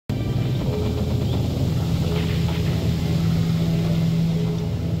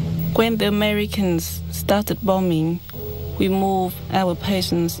When the Americans started bombing, we moved our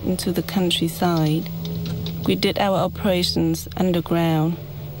patients into the countryside. We did our operations underground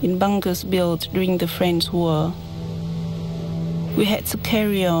in bunkers built during the French War. We had to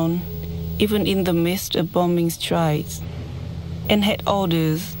carry on, even in the midst of bombing strikes, and had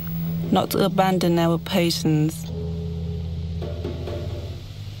orders not to abandon our patients.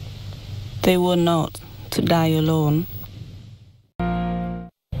 They were not to die alone.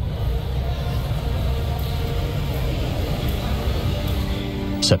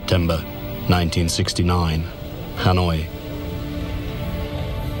 September 1969, Hanoi.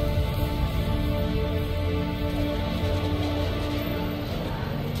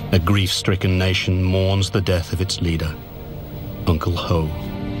 A grief-stricken nation mourns the death of its leader, Uncle Ho.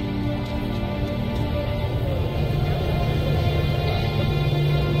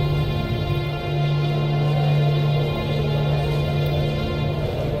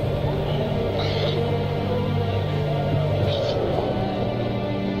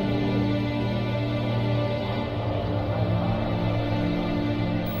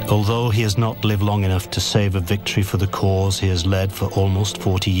 Although he has not lived long enough to save a victory for the cause he has led for almost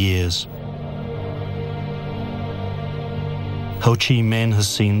 40 years, Ho Chi Minh has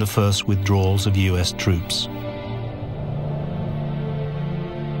seen the first withdrawals of US troops.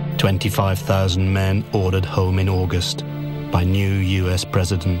 25,000 men ordered home in August by new US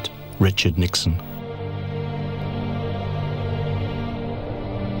President Richard Nixon.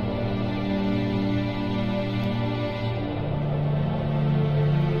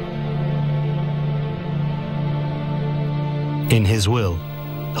 In his will,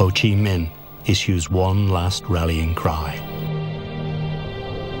 Ho Chi Minh issues one last rallying cry.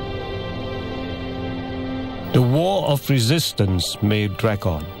 The war of resistance may drag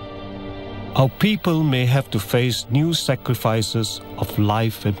on. Our people may have to face new sacrifices of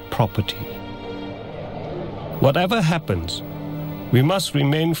life and property. Whatever happens, we must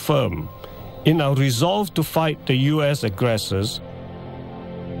remain firm in our resolve to fight the US aggressors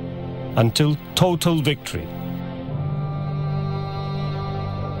until total victory.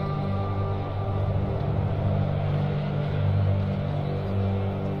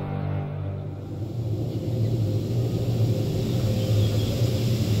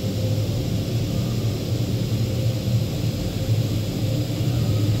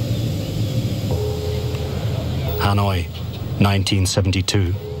 Hanoi,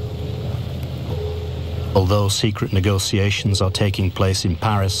 1972. Although secret negotiations are taking place in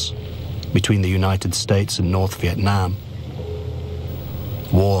Paris between the United States and North Vietnam,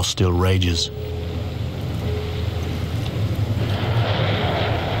 war still rages.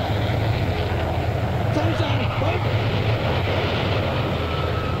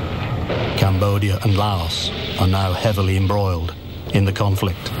 Cambodia and Laos are now heavily embroiled in the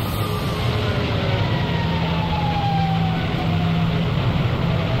conflict.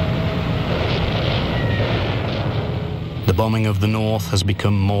 The bombing of the north has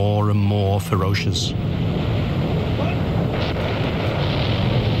become more and more ferocious.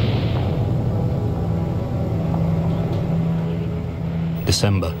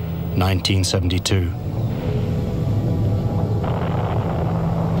 December 1972.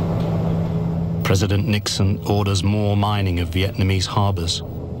 President Nixon orders more mining of Vietnamese harbors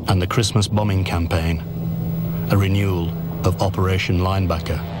and the Christmas bombing campaign, a renewal of Operation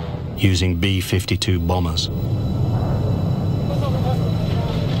Linebacker using B-52 bombers.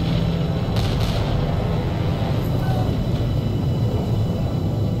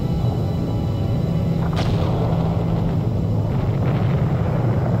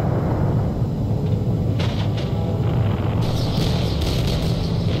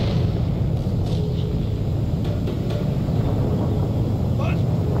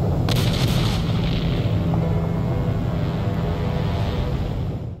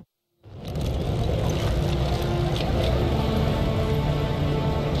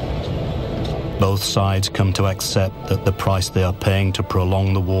 Both sides come to accept that the price they are paying to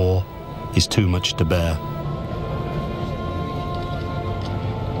prolong the war is too much to bear.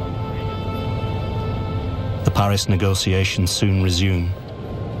 The Paris negotiations soon resume,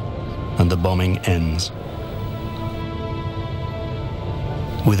 and the bombing ends.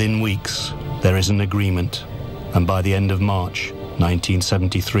 Within weeks, there is an agreement, and by the end of March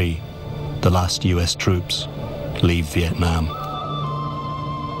 1973, the last US troops leave Vietnam.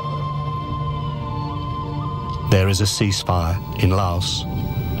 There is a ceasefire in Laos,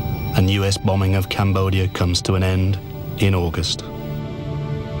 and US bombing of Cambodia comes to an end in August.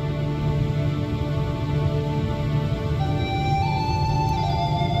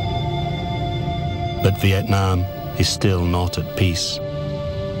 But Vietnam is still not at peace.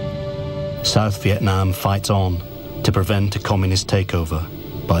 South Vietnam fights on to prevent a communist takeover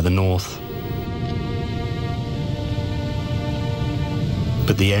by the North.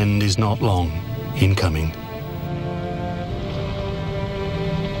 But the end is not long in coming.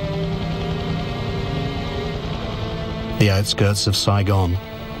 The outskirts of Saigon,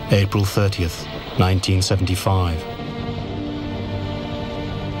 April 30th, 1975.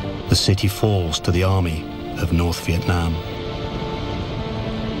 The city falls to the army of North Vietnam.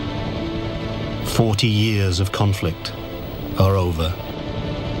 40 years of conflict are over.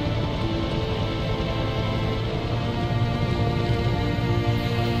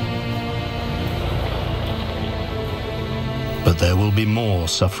 But there will be more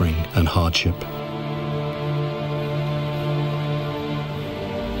suffering and hardship.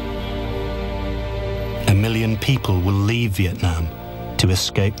 A million people will leave Vietnam to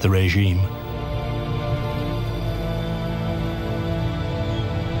escape the regime.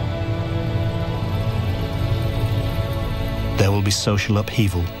 There will be social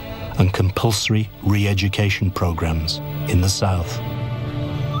upheaval and compulsory re-education programs in the South.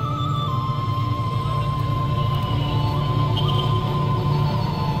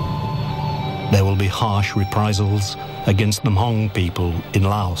 There will be harsh reprisals against the Hmong people in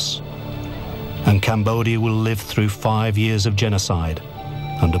Laos, and Cambodia will live through 5 years of genocide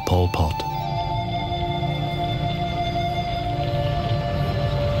under Pol Pot.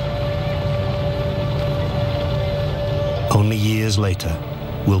 Only years later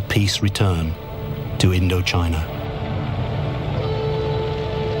will peace return to Indochina.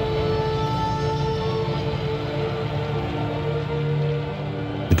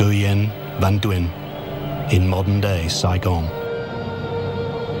 Nguyen Van Duyn in modern-day Saigon.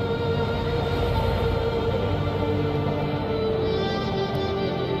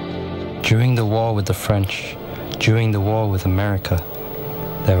 During the war with the French, during the war with America,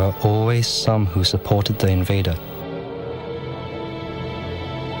 there are always some who supported the invader.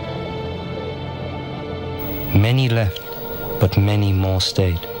 Many left, but many more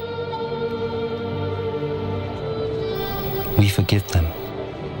stayed. We forgive them.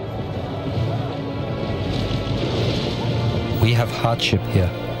 We have hardship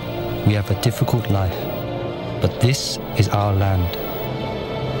here. We have a difficult life. But this is our land.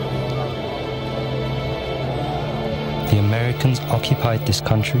 The Americans occupied this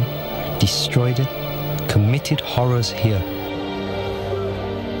country, destroyed it, committed horrors here.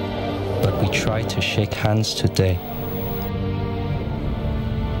 But we try to shake hands today.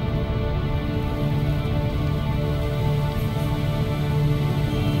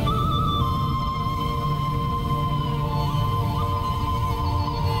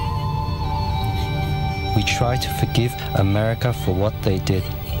 We try to forgive America for what they did,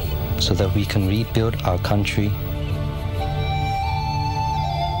 so that we can rebuild our country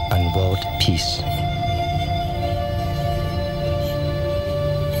and world peace.